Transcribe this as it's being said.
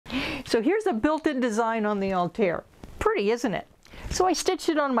So here's a built-in design on the Altair. Pretty, isn't it? So I stitched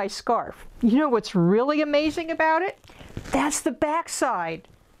it on my scarf. You know what's really amazing about it? That's the back side.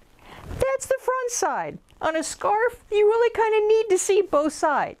 That's the front side. On a scarf, you really kind of need to see both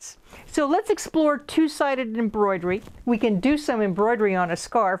sides. So let's explore two-sided embroidery. We can do some embroidery on a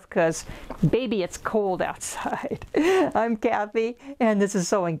scarf because, baby, it's cold outside. I'm Cathy, and this is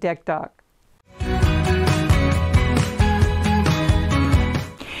Sewing Tech Talk.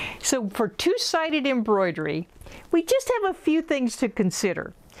 So for two-sided embroidery, we just have a few things to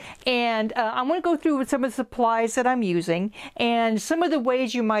consider. And I'm going to go through with some of the supplies that I'm using and some of the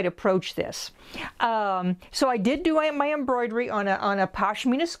ways you might approach this. So I did do my embroidery on a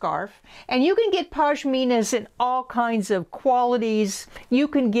pashmina scarf, and you can get pashminas in all kinds of qualities. You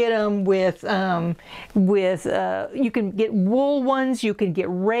can get them you can get wool ones, you can get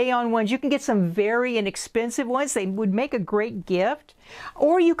rayon ones, you can get some very inexpensive ones. They would make a great gift.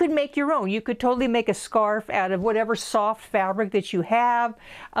 Or you could make your own. You could totally make a scarf out of whatever soft fabric that you have.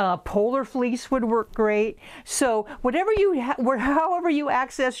 Polar fleece would work great. So whatever however you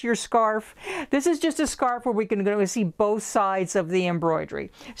access your scarf, this is just a scarf where we can go see both sides of the embroidery.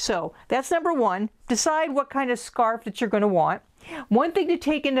 So that's number one. Decide what kind of scarf that you're going to want. One thing to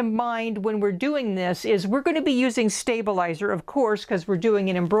take into mind when we're doing this is we're going to be using stabilizer, of course, because we're doing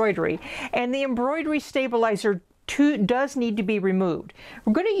an embroidery. And the embroidery stabilizer does need to be removed.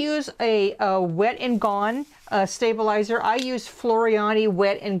 We're going to use a wet and gone stabilizer. I use Floriani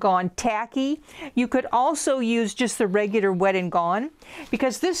Wet and Gone Tacky. You could also use just the regular Wet and Gone,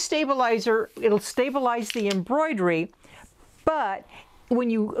 because this stabilizer, it'll stabilize the embroidery, but when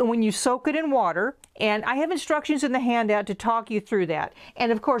you soak it in water, and I have instructions in the handout to talk you through that.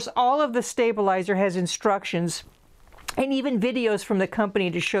 And of course, all of the stabilizer has instructions and even videos from the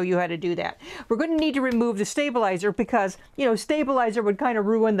company to show you how to do that. We're going to need to remove the stabilizer because, you know, stabilizer would kind of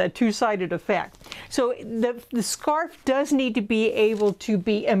ruin the two-sided effect. So the scarf does need to be able to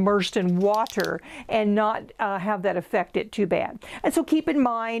be immersed in water and not have that affect it too bad. And so keep in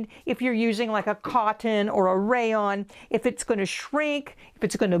mind, if you're using like a cotton or a rayon, if it's going to shrink, if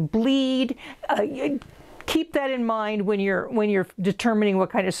it's going to bleed, keep that in mind when you're determining what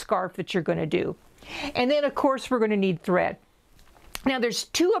kind of scarf that you're going to do. And then, of course, we're going to need thread. Now, there's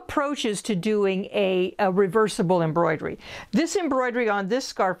two approaches to doing a reversible embroidery. This embroidery on this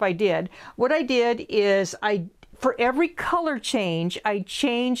scarf what I did is for every color change, I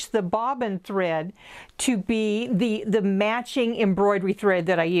changed the bobbin thread to be the matching embroidery thread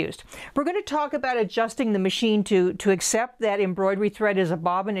that I used. We're going to talk about adjusting the machine to accept that embroidery thread as a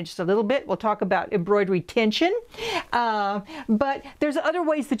bobbin in just a little bit. We'll talk about embroidery tension, but there's other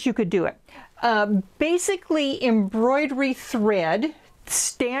ways that you could do it. Basically, embroidery thread,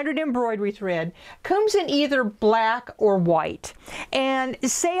 standard embroidery thread, comes in either black or white. And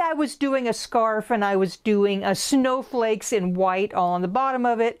say I was doing a scarf and I was doing snowflakes in white all on the bottom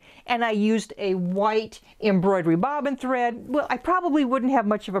of it, and I used a white embroidery bobbin thread, well, I probably wouldn't have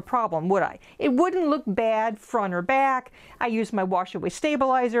much of a problem, would I? It wouldn't look bad front or back. I used my wash away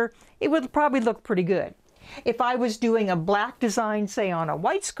stabilizer. It would probably look pretty good. If I was doing a black design, say on a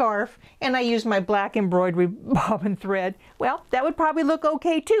white scarf, and I used my black embroidery bobbin thread, well, that would probably look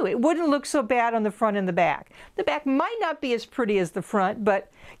okay too. It wouldn't look so bad on the front and the back. The back might not be as pretty as the front, but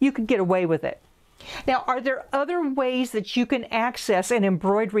you could get away with it. Now, are there other ways that you can access an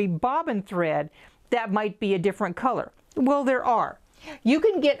embroidery bobbin thread that might be a different color? Well, there are. You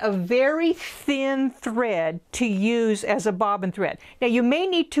can get a very thin thread to use as a bobbin thread. Now, you may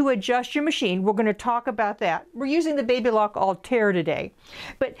need to adjust your machine. We're going to talk about that. We're using the Baby Lock Altair today.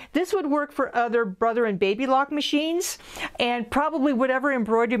 But this would work for other Brother and Baby Lock machines, and probably whatever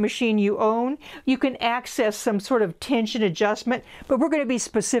embroidery machine you own, you can access some sort of tension adjustment, but we're going to be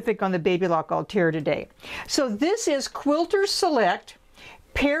specific on the Baby Lock Altair today. So this is Quilter Select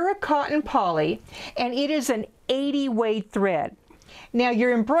Para Cotton Poly, and it is an 80 weight thread. Now,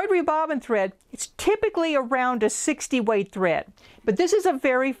 your embroidery bobbin thread, it's typically around a 60 weight thread, but this is a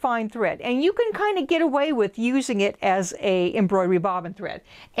very fine thread, and you can kind of get away with using it as a embroidery bobbin thread.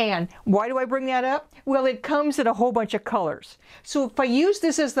 And why do I bring that up? Well, it comes in a whole bunch of colors. So if I use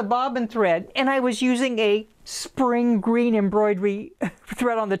this as the bobbin thread and I was using a spring green embroidery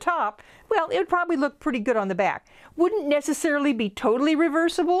thread on the top, well, it would probably look pretty good on the back. Wouldn't necessarily be totally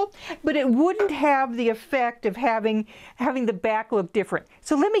reversible, but it wouldn't have the effect of having the back look different.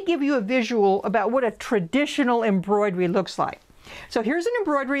 So let me give you a visual about what a traditional embroidery looks like. So here's an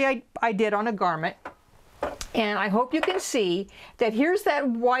embroidery I did on a garment, and I hope you can see that here's that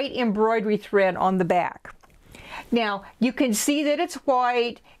white embroidery thread on the back. Now, you can see that it's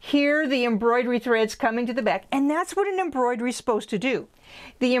white. Here, the embroidery thread's coming to the back, and that's what an embroidery is supposed to do.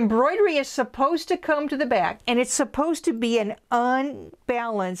 The embroidery is supposed to come to the back, and it's supposed to be an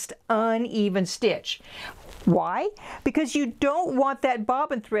unbalanced, uneven stitch. Why? Because you don't want that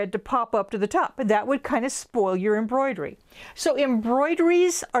bobbin thread to pop up to the top. That would kind of spoil your embroidery. So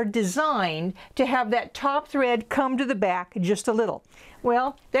embroideries are designed to have that top thread come to the back just a little.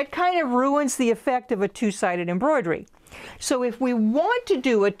 Well, that kind of ruins the effect of a two-sided embroidery. So if we want to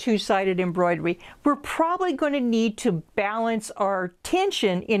do a two-sided embroidery, we're probably going to need to balance our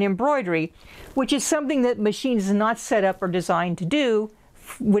tension in embroidery, which is something that machine is not set up or designed to do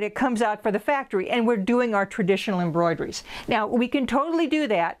when it comes out for the factory, and we're doing our traditional embroideries. Now, we can totally do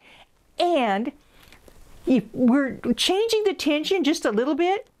that, and if we're changing the tension just a little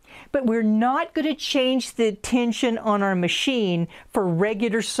bit, but we're not going to change the tension on our machine for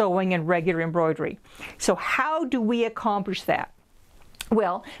regular sewing and regular embroidery. So how do we accomplish that?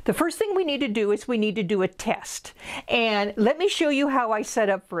 Well, the first thing we need to do is we need to do a test. And let me show you how I set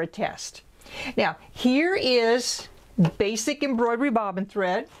up for a test. Now, here is basic embroidery bobbin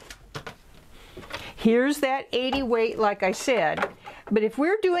thread. Here's that 80 weight, like I said. But if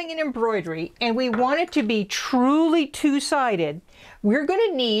we're doing an embroidery and we want it to be truly two-sided, we're going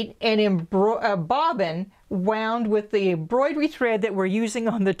to need a bobbin wound with the embroidery thread that we're using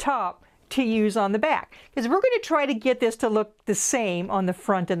on the top to use on the back. Because we're going to try to get this to look the same on the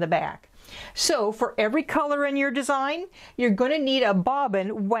front and the back. So for every color in your design, you're going to need a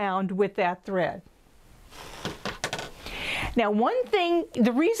bobbin wound with that thread. Now, one thing,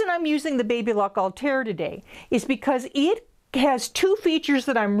 the reason I'm using the Baby Lock Altair today is because it has two features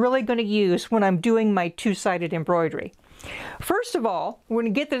that I'm really going to use when I'm doing my two-sided embroidery. First of all, we're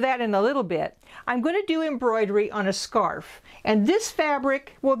going to get to that in a little bit. I'm going to do embroidery on a scarf. And this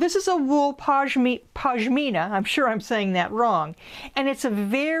fabric, well, this is a wool pashmina. I'm sure I'm saying that wrong. And it's a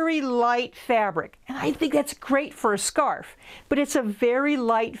very light fabric. And I think that's great for a scarf. But it's a very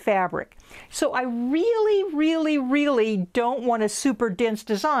light fabric. So I really don't want a super dense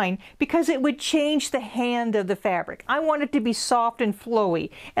design because it would change the hand of the fabric. I want it to be soft and flowy,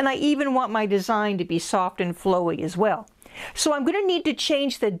 and I even want my design to be soft and flowy as well. So I'm going to need to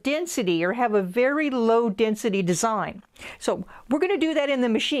change the density or have a very low density design. So we're going to do that in the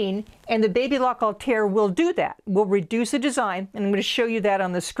machine, and the Baby Lock Altair will do that. We'll reduce the design, and I'm going to show you that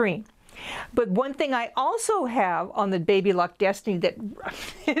on the screen. But one thing I also have on the Baby Lock Destiny that,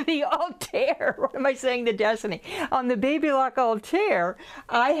 the Altair, what am I saying, the Destiny? On the Baby Lock Altair,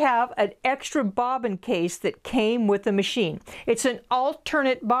 I have an extra bobbin case that came with the machine. It's an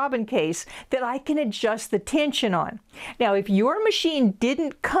alternate bobbin case that I can adjust the tension on. Now, if your machine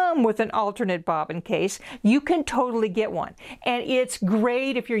didn't come with an alternate bobbin case, you can totally get one. And it's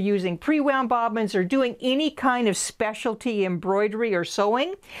great if you're using pre-wound bobbins or doing any kind of specialty embroidery or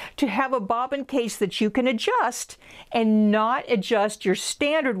sewing to have a bobbin case that you can adjust and not adjust your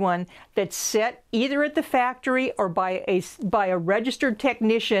standard one that's set either at the factory or by a registered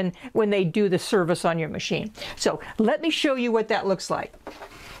technician when they do the service on your machine. So let me show you what that looks like.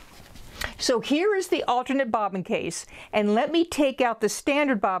 So here is the alternate bobbin case, and let me take out the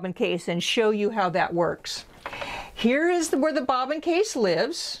standard bobbin case and show you how that works. Here is where the bobbin case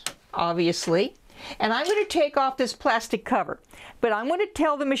lives, obviously. And I'm going to take off this plastic cover, but I'm going to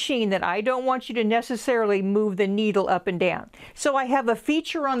tell the machine that I don't want you to necessarily move the needle up and down. So I have a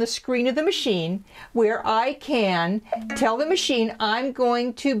feature on the screen of the machine where I can tell the machine I'm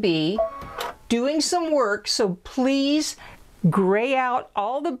going to be doing some work, so please gray out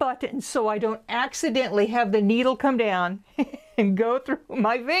all the buttons so I don't accidentally have the needle come down and go through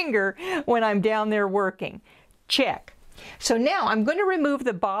my finger when I'm down there working. Check. So now I'm going to remove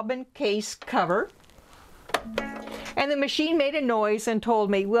the bobbin case cover, and the machine made a noise and told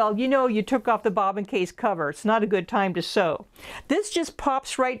me, well, you know, you took off the bobbin case cover. It's not a good time to sew. This just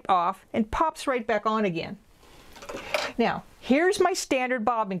pops right off and pops right back on again. Now, here's my standard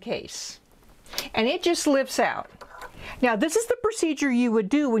bobbin case, and it just lifts out. Now, this is the procedure you would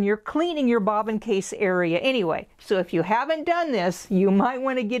do when you're cleaning your bobbin case area anyway. So if you haven't done this, you might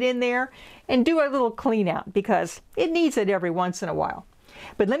want to get in there and do a little clean out because it needs it every once in a while.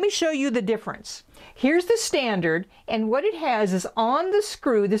 But let me show you the difference. Here's the standard, and what it has is on the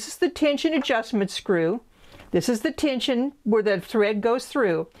screw, this is the tension adjustment screw. This is the tension where the thread goes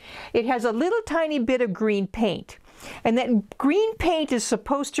through. It has a little tiny bit of green paint. And that green paint is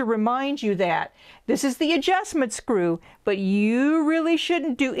supposed to remind you that this is the adjustment screw, but you really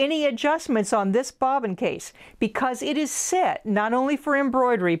shouldn't do any adjustments on this bobbin case because it is set not only for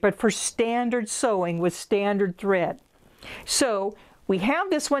embroidery, but for standard sewing with standard thread. So we have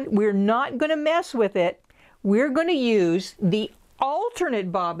this one. We're not going to mess with it. We're going to use the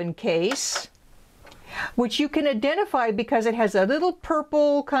alternate bobbin case which you can identify because it has a little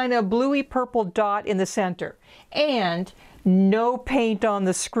purple, kind of bluey purple dot in the center, and no paint on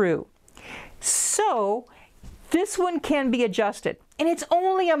the screw. So this one can be adjusted, and it's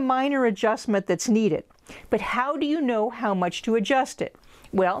only a minor adjustment that's needed. But how do you know how much to adjust it?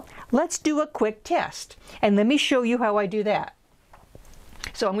 Well, let's do a quick test, and let me show you how I do that.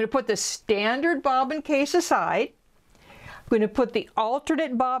 So I'm going to put the standard bobbin case aside. I'm going to put the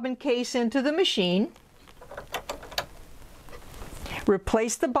alternate bobbin case into the machine.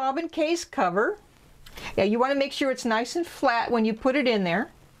 Replace the bobbin case cover. Now you want to make sure it's nice and flat when you put it in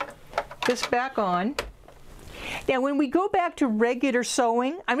there. This back on. Now when we go back to regular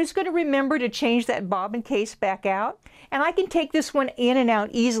sewing, I'm just going to remember to change that bobbin case back out, and I can take this one in and out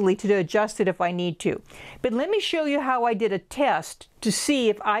easily to adjust it if I need to. But let me show you how I did a test to see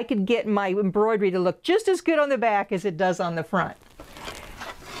if I could get my embroidery to look just as good on the back as it does on the front.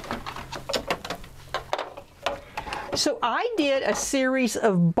 So I did a series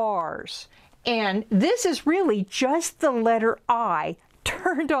of bars, and this is really just the letter I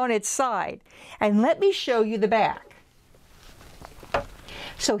turned on its side. And let me show you the back.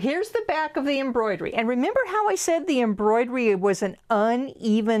 So here's the back of the embroidery. And remember how I said the embroidery was an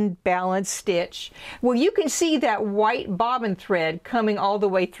uneven balanced stitch? Well, you can see that white bobbin thread coming all the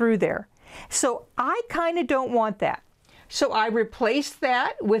way through there. So I kind of don't want that. So I replaced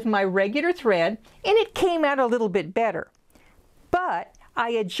that with my regular thread, and it came out a little bit better. But I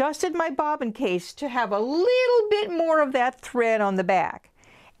adjusted my bobbin case to have a little bit more of that thread on the back.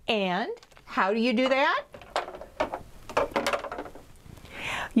 And how do you do that?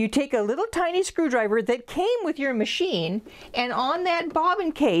 You take a little tiny screwdriver that came with your machine, and on that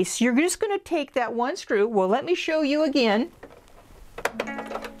bobbin case, you're just going to take that one screw. Well, let me show you again,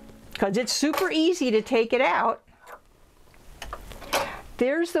 because it's super easy to take it out.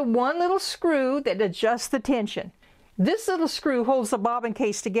 There's the one little screw that adjusts the tension. This little screw holds the bobbin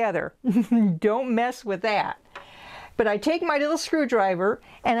case together. Don't mess with that. But I take my little screwdriver,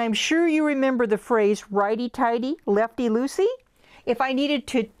 and I'm sure you remember the phrase righty-tighty, lefty-loosey. If I needed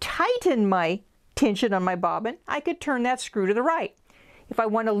to tighten my tension on my bobbin, I could turn that screw to the right. If I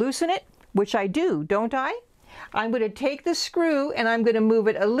want to loosen it, which I do, don't I? I'm going to take the screw and I'm going to move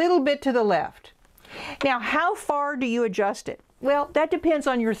it a little bit to the left. Now, how far do you adjust it? Well, that depends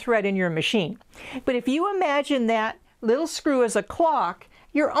on your thread in your machine. But if you imagine that little screw as a clock,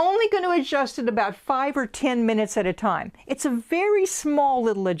 you're only going to adjust it about 5 or 10 minutes at a time. It's a very small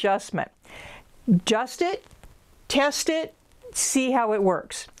little adjustment. Adjust it, test it, see how it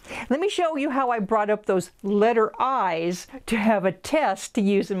works. Let me show you how I brought up those letter I's to have a test to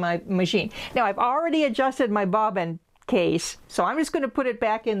use in my machine. Now, I've already adjusted my bobbin case, so I'm just going to put it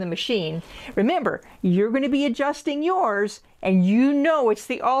back in the machine. Remember, you're going to be adjusting yours, and you know it's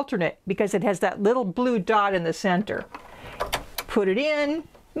the alternate because it has that little blue dot in the center. Put it in,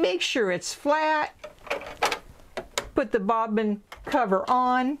 make sure it's flat, put the bobbin cover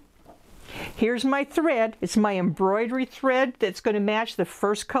on. Here's my thread. It's my embroidery thread that's going to match the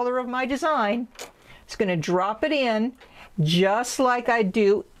first color of my design. It's going to drop it in just like I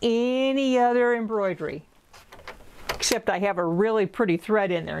do any other embroidery, except I have a really pretty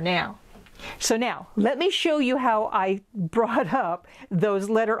thread in there now. So now, let me show you how I brought up those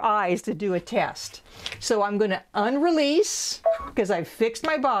letter I's to do a test. So I'm going to unrelease, because I've fixed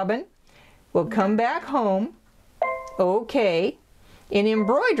my bobbin. We'll come back home. Okay. In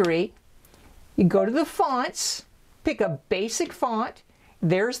embroidery, you go to the fonts, pick a basic font.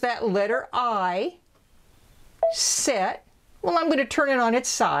 There's that letter I. Set. Well, I'm going to turn it on its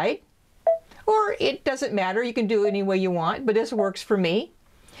side. Or it doesn't matter, you can do it any way you want, but this works for me.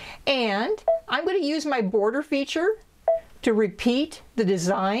 And I'm going to use my border feature to repeat the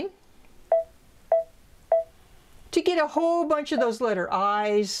design to get a whole bunch of those letter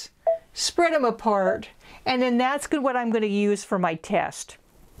I's, spread them apart, and then that's what I'm going to use for my test.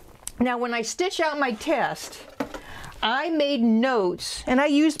 Now when I stitch out my test, I made notes, and I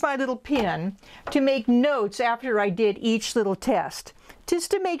used my little pen to make notes after I did each little test,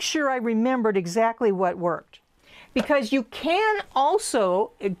 just to make sure I remembered exactly what worked. Because you can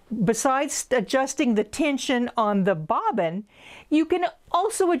also, besides adjusting the tension on the bobbin, you can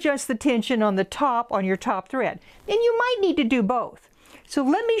also adjust the tension on the top, on your top thread. And you might need to do both. So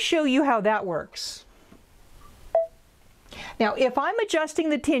let me show you how that works. Now, if I'm adjusting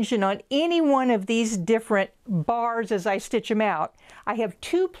the tension on any one of these different bars as I stitch them out, I have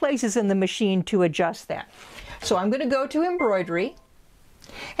two places in the machine to adjust that. So I'm going to go to embroidery.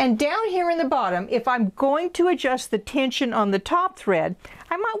 And down here in the bottom, if I'm going to adjust the tension on the top thread,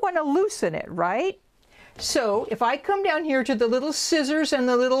 I might want to loosen it, right? So if I come down here to the little scissors and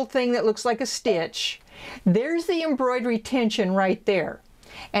the little thing that looks like a stitch, There's the embroidery tension right there.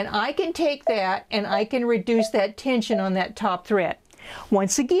 And I can take that and I can reduce that tension on that top thread.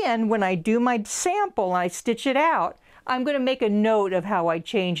 Once again, when I do my sample, I stitch it out, I'm going to make a note of how I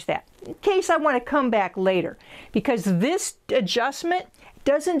change that in case I want to come back later, because this adjustment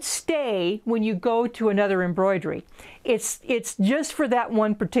doesn't stay when you go to another embroidery. It's just for that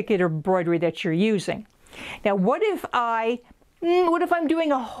one particular embroidery that you're using. Now, what if I'm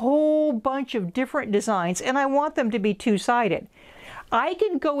doing a whole bunch of different designs and I want them to be two-sided? I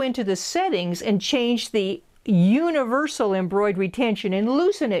can go into the settings and change the universal embroidery tension and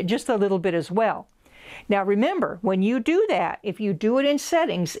loosen it just a little bit as well. Now remember, when you do that, if you do it in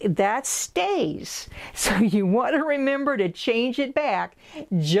settings, that stays. So you want to remember to change it back,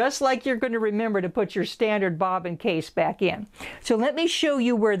 just like you're going to remember to put your standard bobbin case back in. So let me show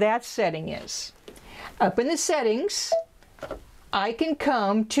you where that setting is. Up in the settings, I can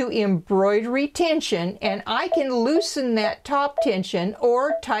come to embroidery tension and I can loosen that top tension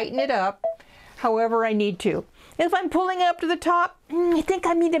or tighten it up however I need to. If I'm pulling up to the top, I think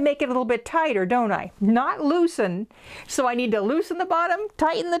I need to make it a little bit tighter, don't I? Not loosen. So I need to loosen the bottom,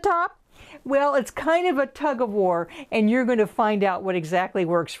 tighten the top. Well, it's kind of a tug of war, and you're going to find out what exactly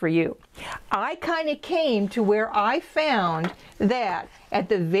works for you. I kind of came to where I found that at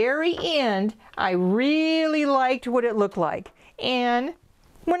the very end, I really liked what it looked like. And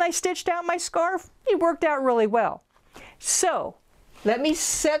when I stitched out my scarf, it worked out really well. So let me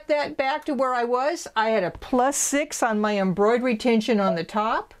set that back to where I was. I had a +6 on my embroidery tension on the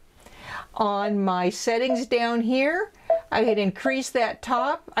top. On my settings down here, I had increased that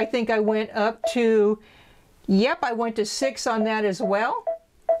top. I think I went up to, yep, I went to 6 on that as well.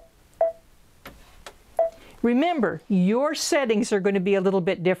 Remember, your settings are going to be a little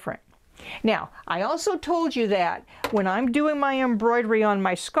bit different. Now, I also told you that when I'm doing my embroidery on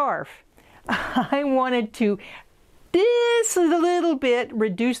my scarf, I wanted to this a little bit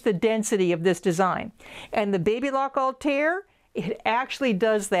reduce the density of this design. And the Baby Lock Altair, it actually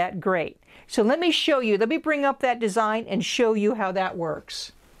does that great. So let me show you, let me bring up that design and show you how that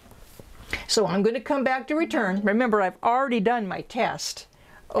works. So I'm going to come back to return. Remember, I've already done my test.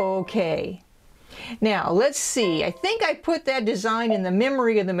 Okay. Now, let's see. I think I put that design in the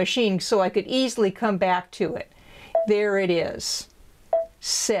memory of the machine so I could easily come back to it. There it is.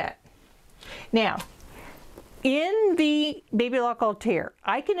 Set. Now, in the Baby Lock Altair,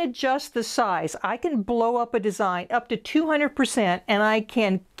 I can adjust the size. I can blow up a design up to 200% and I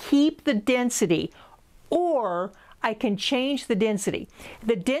can keep the density, or I can change the density.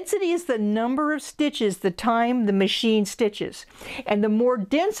 The density is the number of stitches the time the machine stitches. And the more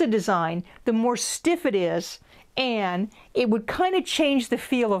dense a design, the more stiff it is, and it would kind of change the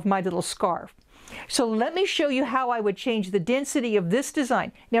feel of my little scarf. So let me show you how I would change the density of this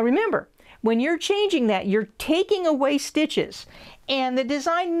design. Now remember, when you're changing that, you're taking away stitches, and the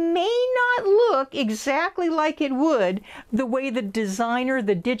design may not look exactly like it would the way the designer,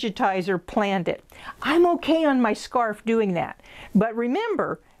 the digitizer, planned it. I'm okay on my scarf doing that. But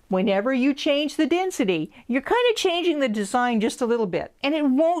remember, whenever you change the density, you're kind of changing the design just a little bit, and it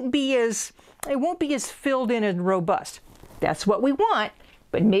won't be as filled in and robust. That's what we want,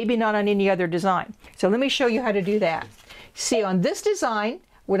 but maybe not on any other design. So let me show you how to do that. See, on this design,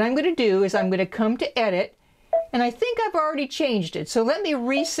 what I'm going to do is I'm going to come to Edit, and I think I've already changed it. So let me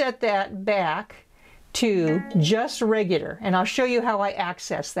reset that back to just regular, and I'll show you how I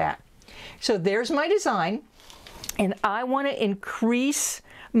access that. So there's my design, and I want to increase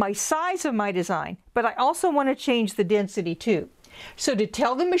my size of my design, but I also want to change the density too. So to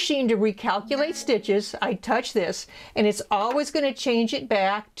tell the machine to recalculate stitches, I touch this, and it's always going to change it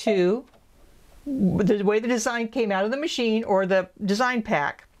back to the way the design came out of the machine or the design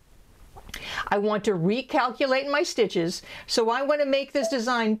pack. I want to recalculate my stitches, so I want to make this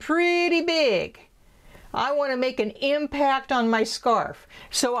design pretty big. I want to make an impact on my scarf,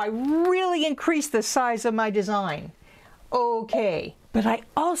 so I really increase the size of my design. Okay, but I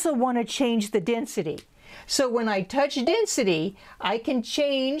also want to change the density. So when I touch density, I can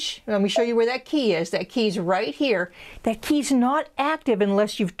change, let me show you where that key is. That key's right here. That key's not active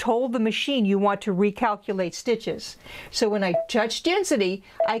unless you've told the machine you want to recalculate stitches. So when I touch density,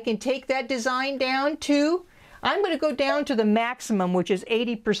 I can take that design down to, I'm going to go down to the maximum, which is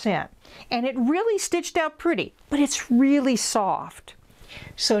 80%. And it really stitched out pretty, but it's really soft.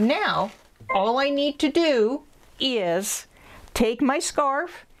 So now, all I need to do is take my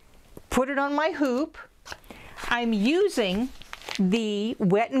scarf, put it on my hoop. I'm using the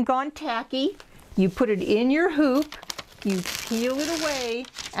Wet and Gone Tacky. You put it in your hoop, you peel it away,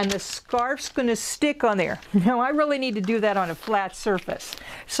 and the scarf's going to stick on there. Now I really need to do that on a flat surface.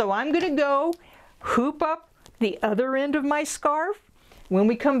 So I'm going to go hoop up the other end of my scarf. When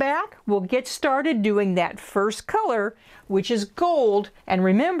we come back, we'll get started doing that first color, which is gold. And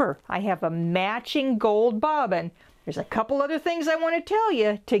remember, I have a matching gold bobbin. There's a couple other things I want to tell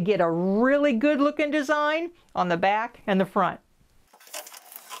you to get a really good looking design on the back and the front.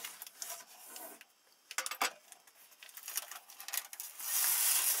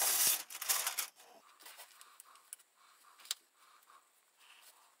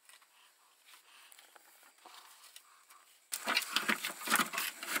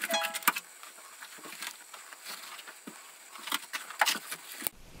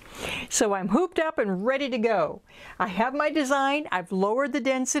 So I'm hooped up and ready to go. I have my design, I've lowered the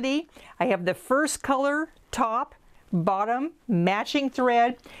density, I have the first color, top, bottom, matching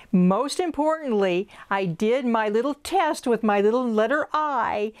thread. Most importantly, I did my little test with my little letter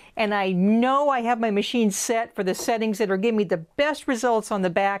I, and I know I have my machine set for the settings that are giving me the best results on the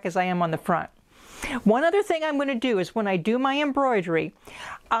back as I am on the front. One other thing I'm going to do is when I do my embroidery,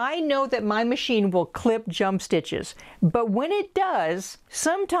 I know that my machine will clip jump stitches, but when it does,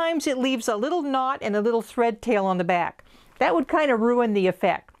 sometimes it leaves a little knot and a little thread tail on the back. That would kind of ruin the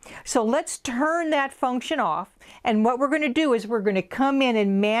effect. So let's turn that function off, and what we're going to do is we're going to come in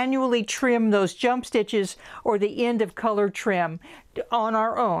and manually trim those jump stitches or the end of color trim on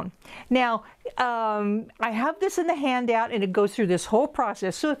our own. Now, I have this in the handout and it goes through this whole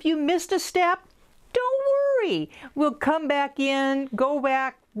process, so if you missed a step, don't worry. We'll come back in, go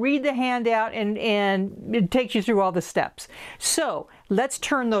back, read the handout, and it takes you through all the steps. So let's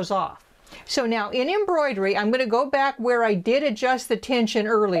turn those off. So now in embroidery, I'm going to go back where I did adjust the tension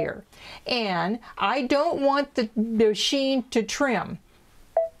earlier. And I don't want the machine to trim.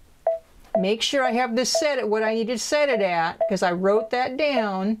 Make sure I have this set at what I need to set it at, because I wrote that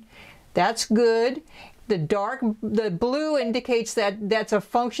down. That's good. The blue indicates that that's a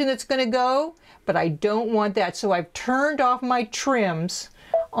function that's going to go, but I don't want that. So I've turned off my trims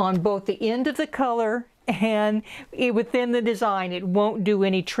on both the end of the color and within the design. It won't do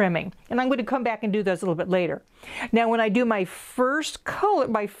any trimming. And I'm going to come back and do those a little bit later. Now when I do my first color,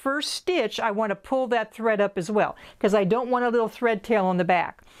 my first stitch, I want to pull that thread up as well, because I don't want a little thread tail on the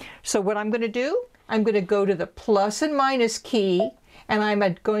back. So what I'm going to do, I'm going to go to the plus and minus key, and I'm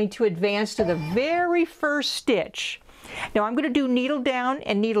going to advance to the very first stitch. Now I'm going to do needle down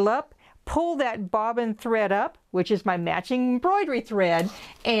and needle up, pull that bobbin thread up, which is my matching embroidery thread,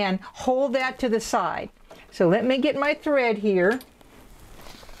 and hold that to the side. So let me get my thread here.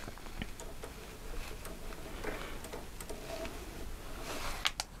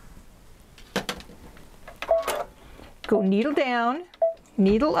 Go needle down,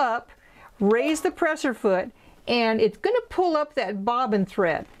 needle up, raise the presser foot, and it's going to pull up that bobbin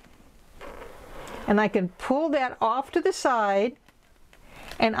thread. And I can pull that off to the side,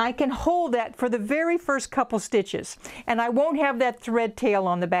 and I can hold that for the very first couple stitches. And I won't have that thread tail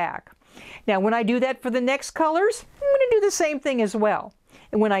on the back. Now when I do that for the next colors, I'm going to do the same thing as well.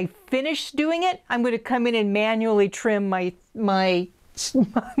 And when I finish doing it, I'm going to come in and manually trim my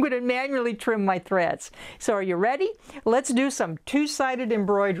threads. So are you ready? Let's do some two-sided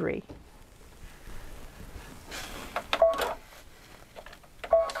embroidery.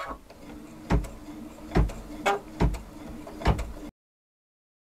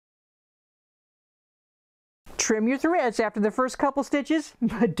 Trim your threads after the first couple stitches,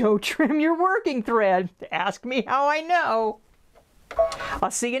 but don't trim your working thread. Ask me how I know.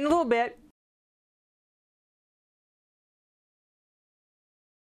 I'll see you in a little bit.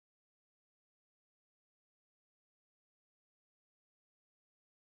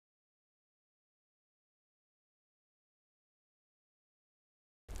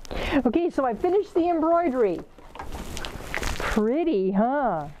 Okay, so I finished the embroidery. Pretty,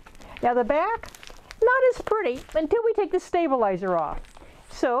 huh? Now the back, not as pretty until we take the stabilizer off.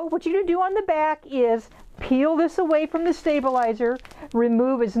 So what you're going to do on the back is peel this away from the stabilizer,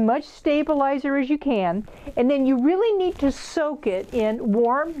 remove as much stabilizer as you can, and then you really need to soak it in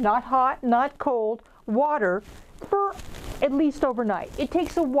warm, not hot, not cold, water for at least overnight. It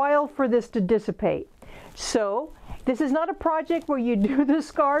takes a while for this to dissipate. So this is not a project where you do the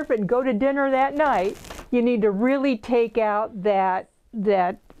scarf and go to dinner that night. You need to really take out the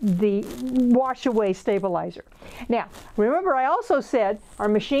wash away stabilizer. Now, remember I also said our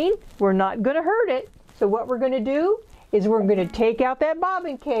machine, we're not going to hurt it. So what we're going to do is we're going to take out that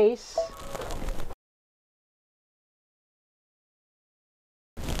bobbin case,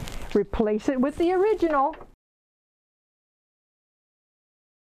 replace it with the original,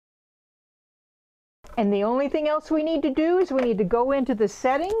 and the only thing else we need to do is we need to go into the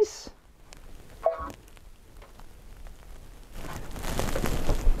settings,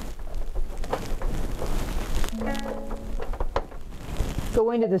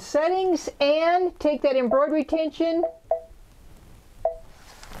 Go into the settings and take that embroidery tension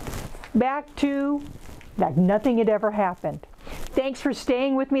back to like nothing had ever happened. Thanks for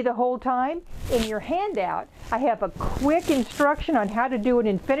staying with me the whole time. In your handout, I have a quick instruction on how to do an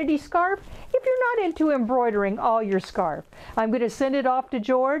infinity scarf if you're not into embroidering all your scarf. I'm going to send it off to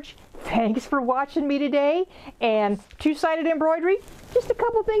George. Thanks for watching me today. And two-sided embroidery, just a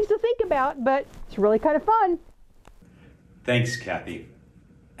couple things to think about, but it's really kind of fun. Thanks, Kathy.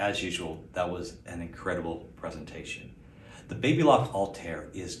 As usual, that was an incredible presentation. The Baby Lock Altair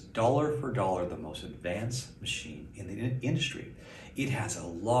is dollar for dollar the most advanced machine in the industry. It has a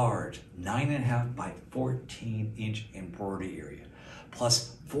large 9.5 by 14-inch embroidery area,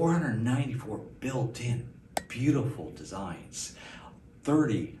 plus 494 built-in beautiful designs,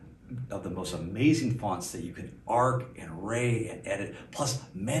 30 of the most amazing fonts that you can arc and ray and edit, plus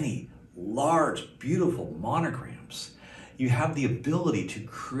many large, beautiful monograms. You have the ability to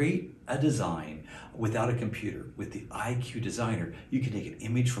create a design without a computer. With the IQ Designer, you can take an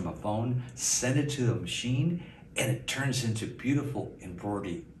image from a phone, send it to the machine, and it turns into beautiful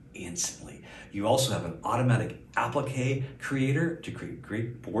embroidery instantly. You also have an automatic applique creator to create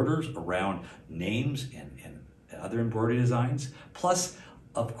great borders around names and other embroidery designs. Plus,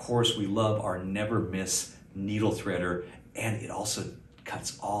 of course, we love our never miss needle threader, and it also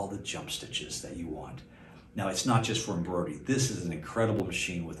cuts all the jump stitches that you want. Now, it's not just for embroidery. This is an incredible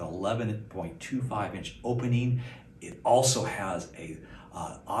machine with 11.25-inch opening. It also has a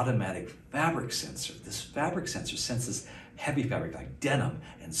automatic fabric sensor. This fabric sensor senses heavy fabric like denim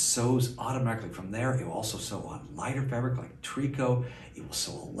and sews automatically from there. It will also sew on lighter fabric like tricot. It will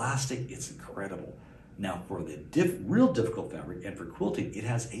sew elastic. It's incredible. Now, for the real difficult fabric and for quilting, it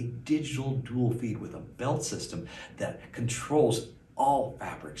has a digital dual feed with a belt system that controls all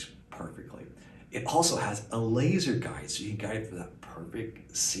fabrics perfectly. It also has a laser guide, so you can guide for that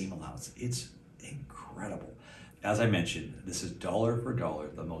perfect seam allowance. It's incredible. As I mentioned, this is dollar for dollar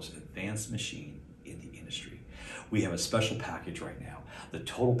the most advanced machine in the industry. We have a special package right now. The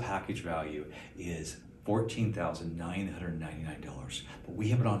total package value is $14,999, but we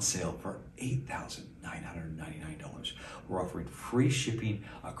have it on sale for $8,999. We're offering free shipping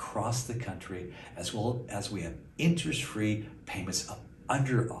across the country, as well as we have interest-free payments of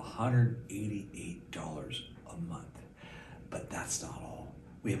under $188 a month. But that's not all.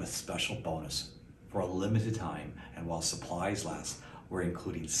 We have a special bonus for a limited time, and while supplies last, we're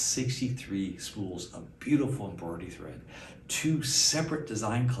including 63 spools of beautiful embroidery thread, 2 separate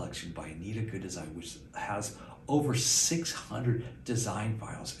design collections by Anita Good Design, which has over 600 design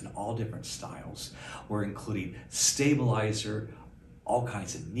files in all different styles. We're including stabilizer, all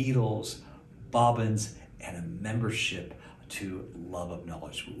kinds of needles, bobbins, and a membership to Love of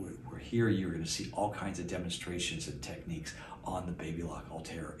Knowledge. We're here, you're going to see all kinds of demonstrations and techniques on the Baby Lock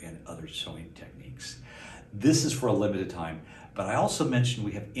Altair and other sewing techniques. This is for a limited time, but I also mentioned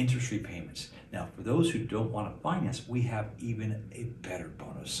we have interest-free payments. Now, for those who don't want to finance, we have even a better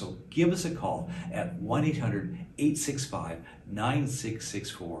bonus. So give us a call at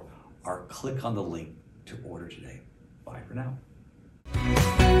 1-800-865-9664 or click on the link to order today. Bye for now.